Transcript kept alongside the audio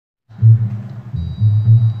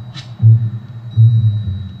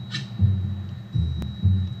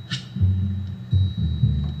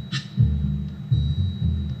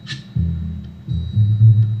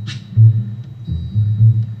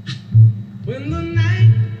And the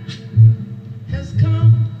night has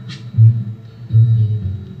come,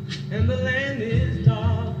 and the land is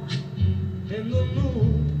dark, and the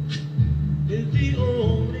moon is the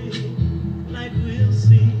only light we'll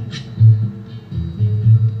see.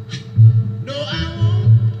 No, I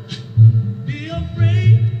won't be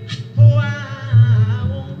afraid. Oh, I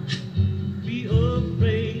won't be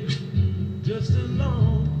afraid. Just as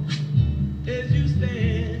long as you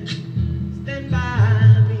stand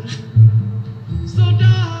by me. So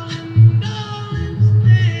darling, darling,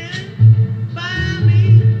 stand by me.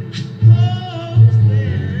 Oh,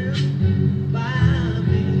 stand by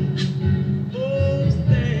me. Oh,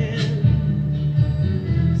 stand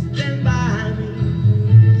by me.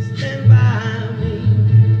 Stand by me.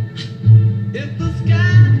 If the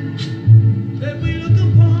sky that we look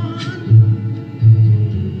upon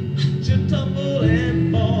should tumble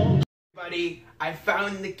and fall. Everybody, I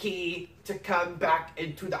found the key to come back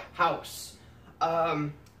into the house.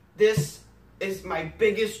 This is my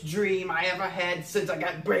biggest dream I ever had since I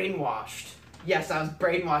got brainwashed. Yes, I was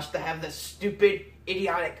brainwashed to have this stupid,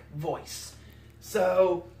 idiotic voice.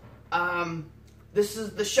 So, this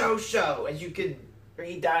is the show, as you can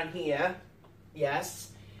read down here.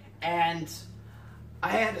 Yes. And I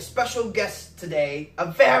had a special guest today,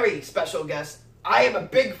 a very special guest. I am a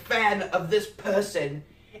big fan of this person,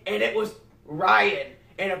 and it was Ryan.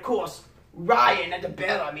 And of course, Ryan had to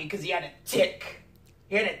bail on me because he had a tick.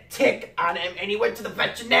 He had a tick on him, and he went to the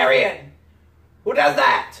veterinarian. Who does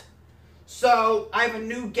that? So, I have a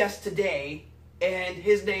new guest today, and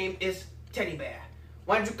his name is Teddy Bear.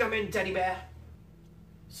 Why don't you come in, Teddy Bear?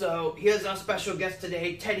 So, here's our special guest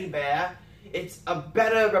today, Teddy Bear. It's a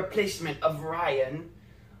better replacement of Ryan.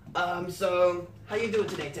 So, how you doing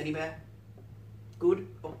today, Teddy Bear? Good?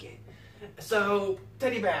 Okay. So,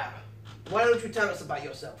 Teddy Bear, why don't you tell us about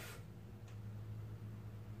yourself?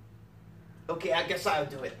 Okay, I guess I'll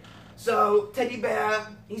do it. So, Teddy Bear,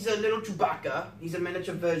 he's a little Chewbacca. He's a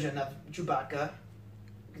miniature version of Chewbacca.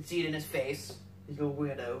 You can see it in his face. He's a little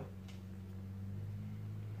weirdo.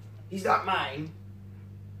 He's not mine.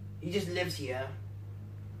 He just lives here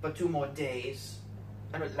for 2 more days.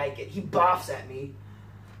 I don't like it. He barfs at me.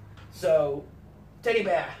 So, Teddy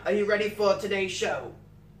Bear, are you ready for today's show?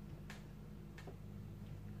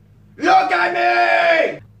 Look at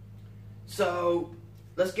me! So,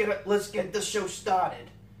 let's get this show started.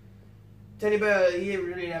 Teddy Bear, he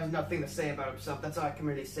really has nothing to say about himself. That's all I can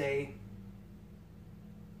really say.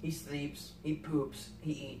 He sleeps, he poops,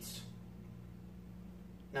 he eats.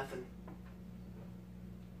 Nothing.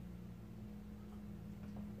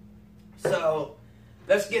 So,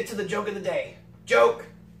 let's get to the joke of the day. Joke!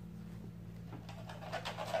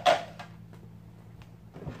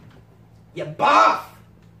 You barf!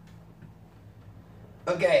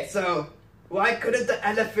 Okay, so, why couldn't the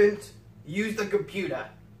elephant use the computer?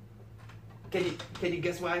 Can you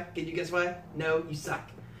guess why? Can you guess why? No, you suck.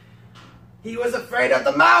 He was afraid of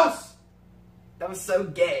the mouse! That was so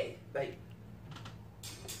gay. Like,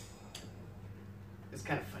 it's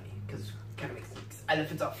kind of funny, because it kind of makes sense.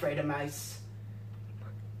 Elephants are afraid of mice.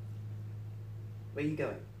 Where you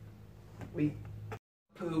going? We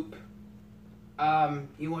poop.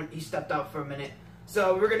 He stepped out for a minute.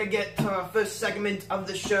 So we're gonna get to our first segment of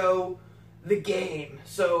the show, the game.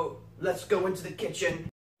 So let's go into the kitchen.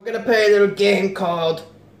 We're gonna play a little game called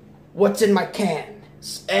What's in My Can?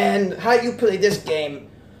 And how you play this game,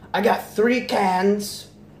 I got 3 cans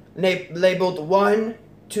labeled 1,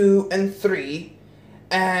 2, and 3,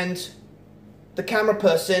 and the camera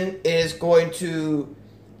person is going to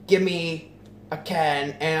give me a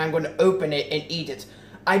can and I'm going to open it and eat it.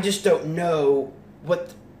 I just don't know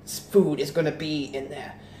what food is going to be in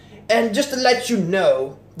there. And just to let you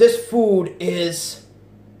know, this food is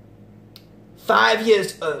 5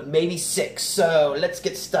 years old, maybe 6. So let's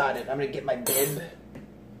get started. I'm going to get my bib.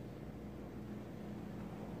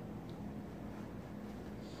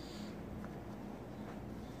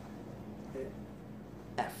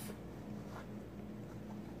 F.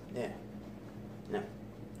 Yeah. No.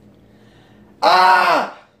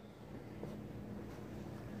 Ah!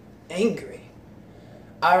 Angry.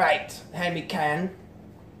 Alright, hand me can.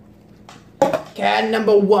 Can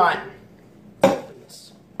number 1.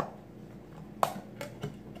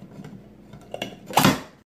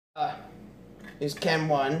 Here's can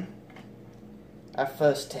 1. Our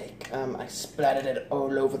first take. I splattered it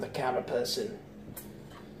all over the camera person.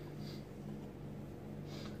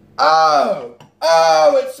 Oh!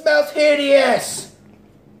 Oh, it smells hideous!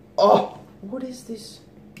 Oh, what is this?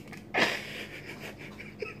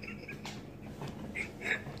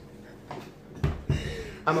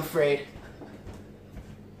 I'm afraid.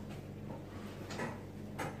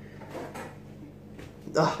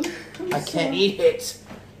 Ugh, I can't eat it.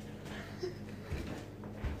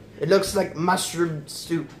 It looks like mushroom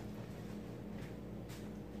soup.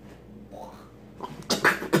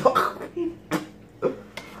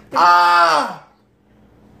 Ah!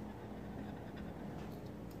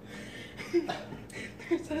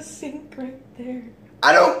 There's a sink right there.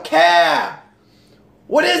 I don't care!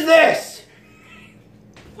 What is this?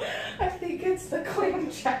 I think it's the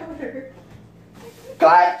clam chowder.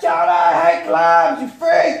 Clam chowder! I hate clams, you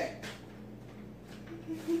freak!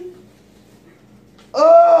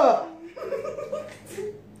 Ugh!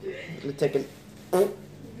 Let me take it.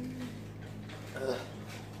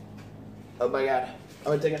 Oh my god. I'm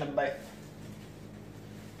gonna take another bite.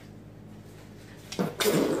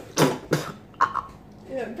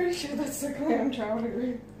 Yeah, I'm pretty sure that's the clam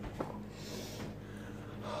chowder.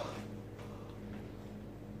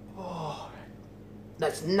 Oh,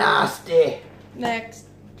 that's nasty. Next.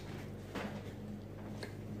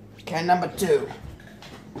 Can number 2.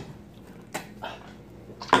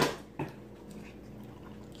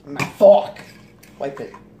 My fork. Wipe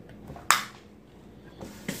it.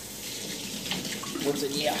 What's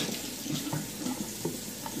in here?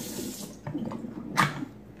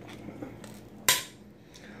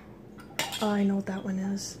 Oh, I know what that one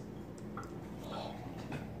is.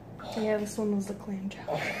 Yeah, this one was the clam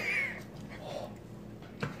chowder.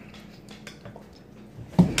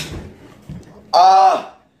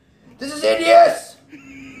 This is hideous!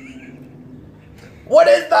 What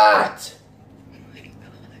is that?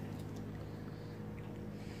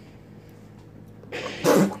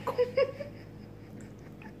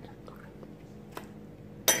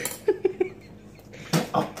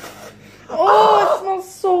 Oh, it smells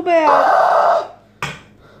so bad.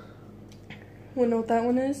 Wanna know what that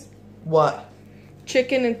one is? What?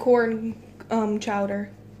 Chicken and corn chowder.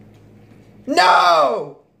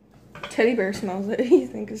 No! Teddy bear smells it. You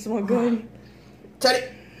think it smells good? Teddy.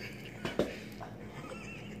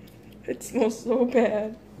 It smells so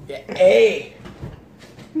bad. Yeah, hey.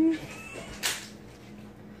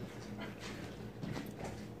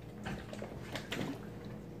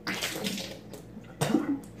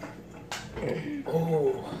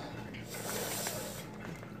 Oh.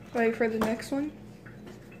 Ready for the next one?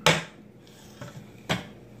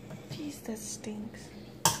 Jeez, that stinks.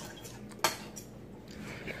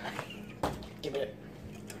 Give it.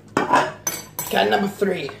 Can number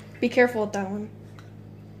 3. Be careful with that one.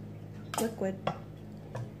 Liquid.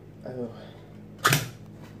 Oh.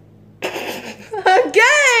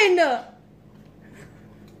 Again!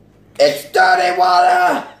 It's dirty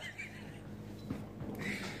water!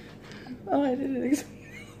 Oh, I didn't expect.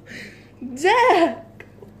 Jack!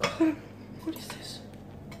 What is this?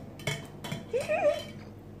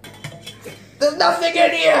 There's nothing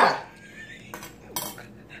in here!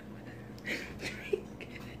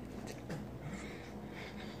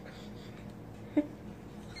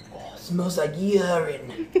 Oh, it smells like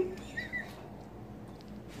urine.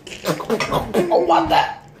 Oh, what the?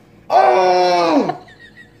 Oh!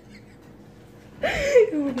 I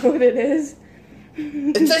don't know what it is.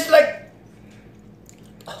 It tastes like...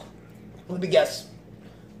 Let me guess.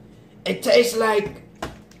 It tastes like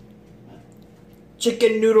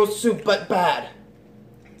chicken noodle soup, but bad.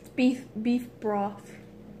 Beef broth.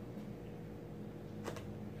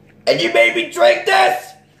 And you made me drink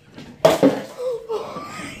this?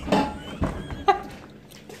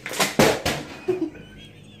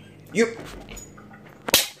 You...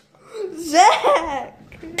 Zach!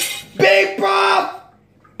 Big broth!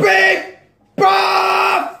 Big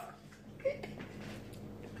broth!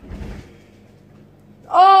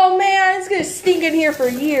 Oh man, it's gonna stink in here for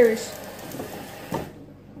years.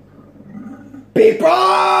 Big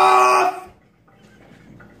broth!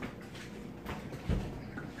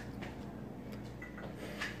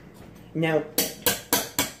 Now,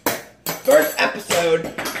 first episode,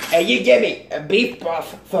 and you give me a beef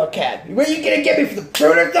broth for a cat. What are you gonna give me for the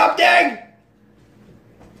fruit or something?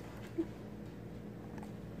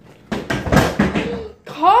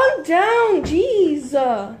 Calm down, jeez.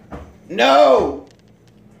 No!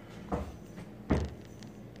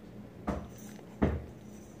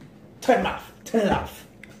 Turn it off. Turn it off.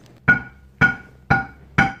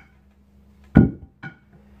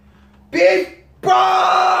 Beef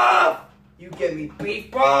broth! You give me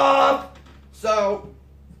beef broth! So,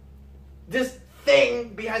 this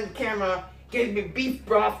thing behind the camera gave me beef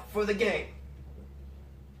broth for the game.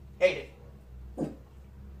 Ate it.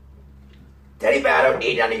 Teddy bear, I don't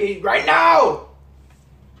need none of you right now!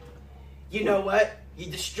 You know what? You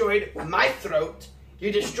destroyed my throat.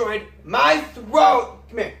 You destroyed my throat!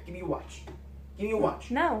 Come here, give me your watch. Give me your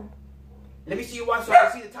watch. No. Let me see your watch so I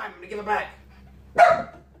can see the time. I'm gonna give it back.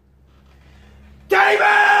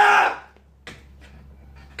 David!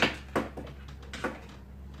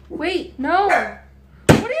 Wait, no. What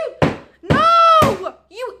are you? No!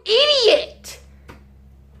 You idiot!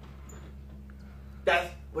 That's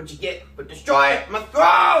what you get for destroying my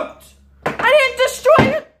throat! I didn't destroy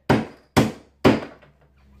it!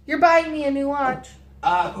 You're buying me a new watch.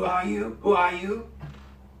 Who are you? Who are you?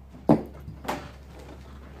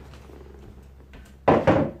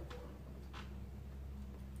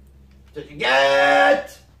 Did you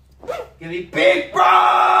get? Give me big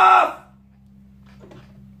broth!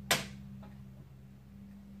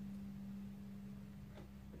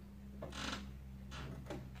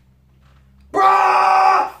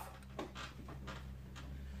 Broth!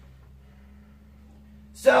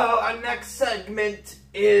 So our next segment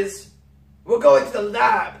is we're going to the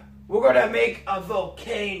lab. We're gonna make a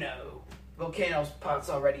volcano. Volcano's part's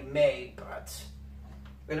already made, but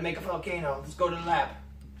we're gonna make a volcano. Let's go to the lab.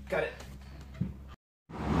 Got it.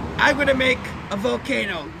 I'm gonna make a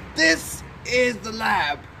volcano. This is the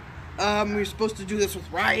lab. We were supposed to do this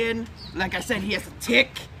with Ryan. Like I said, he has a tick.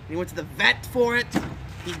 He went to the vet for it.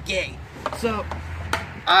 He's gay. So,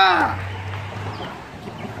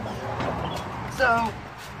 So,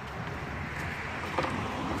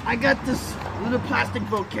 I got this little plastic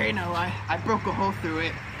volcano. I broke a hole through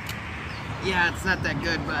it. Yeah, it's not that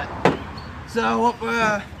good, but... So,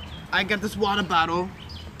 I got this water bottle.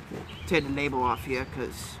 Take the label off here,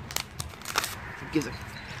 because it gives a...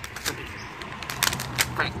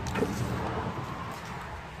 Right.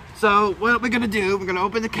 So, what we're gonna do, we're gonna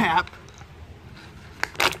open the cap.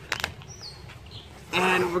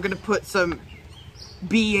 And we're gonna put some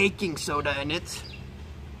baking soda in it.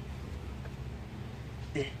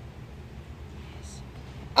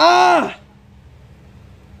 Ah!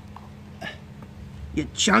 You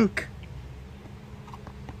chunk.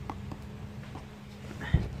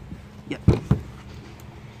 Yep.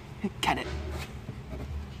 Cut it.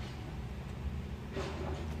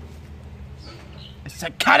 I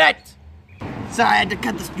said cut it! Sorry, I had to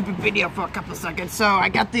cut the stupid video for a couple of seconds. So I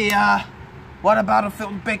got the water bottle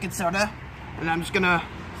filled with baking soda. And I'm just gonna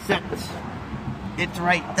set it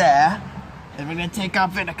right there. And we're gonna take our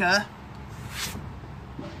vinegar.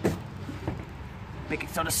 Baking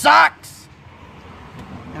soda sucks!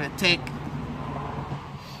 I'm gonna take...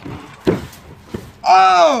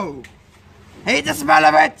 Oh! Hate the smell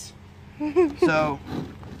of it! So,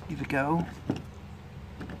 here we go.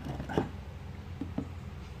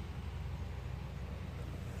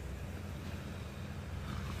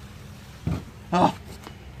 Oh!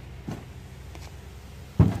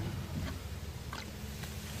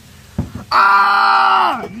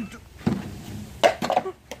 Ah! You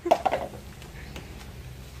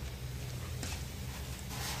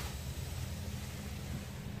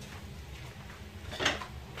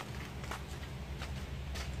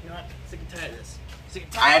know what? Sick and tired of this. Sick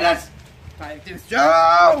and tired of this! Tired of this,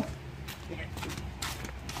 Joe!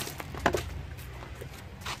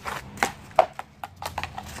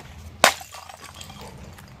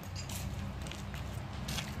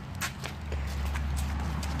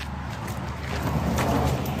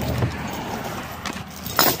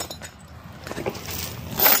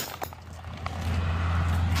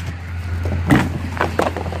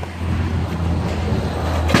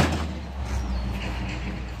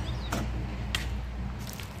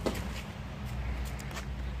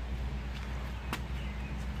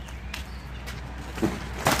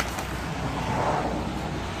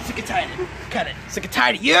 Sick and tired of it. Cut it. Sick and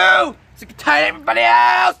tired of you! Sick and tired of everybody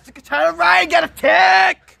else! Sick and tired of Ryan got a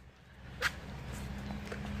tick!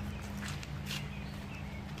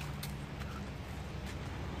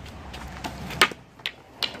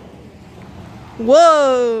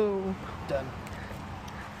 Whoa! Done.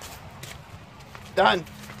 Done.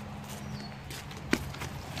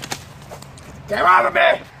 Get out of me!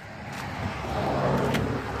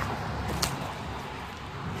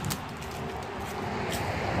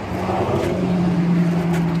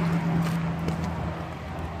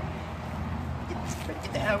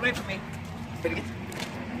 Get the hell away from me. Better get...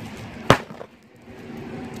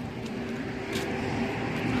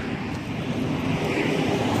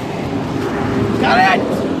 Got it!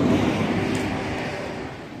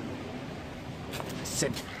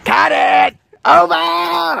 Said, cut it!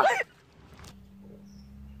 Over!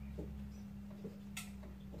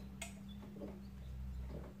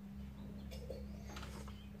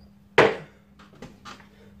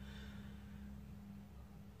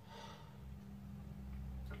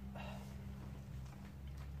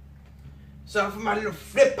 So for my little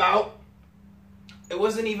flip out, it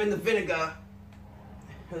wasn't even the vinegar.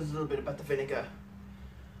 It was a little bit about the vinegar.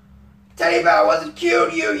 Teddy Bear wasn't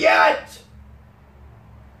cute to you yet.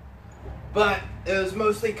 But it was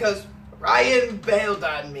mostly because Ryan bailed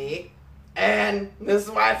on me. And this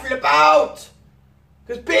is why I flip out.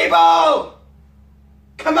 Because people,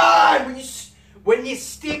 come on, when you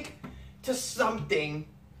stick to something,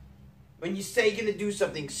 when you say you're going to do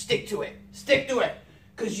something, stick to it. Stick to it.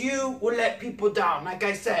 Because you will let people down. Like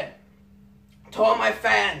I said to all my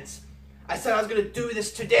fans, I said I was going to do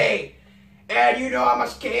this today. And you know how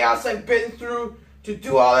much chaos I've been through to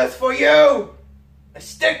do all this for you. I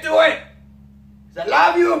stick to it. Because I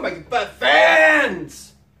love you, my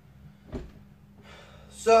fans.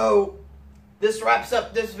 So, this wraps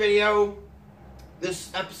up this video,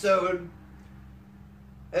 this episode.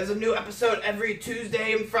 There's a new episode every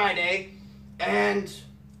Tuesday and Friday. And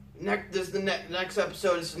next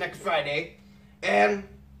episode is next Friday. And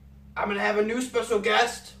I'm going to have a new special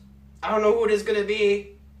guest. I don't know who it is going to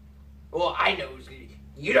be. Well, I know who's going to be.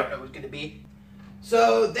 You don't know who's going to be.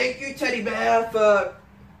 So, thank you, Teddy Bear, for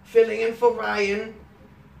filling in for Ryan.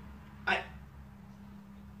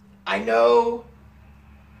 I know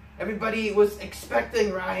everybody was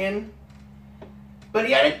expecting Ryan, but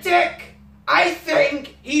he had a tick. I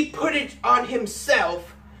think he put it on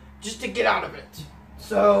himself just to get out of it.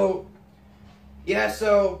 So, yeah,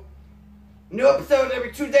 so, new episode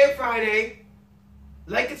every Tuesday and Friday.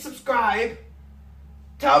 Like and subscribe.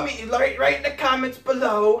 Tell me, write in the comments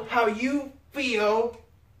below how you feel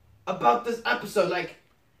about this episode.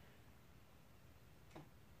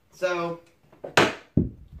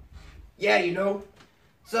 Yeah, you know.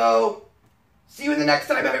 So, see you in the next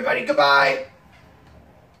time, everybody. Goodbye.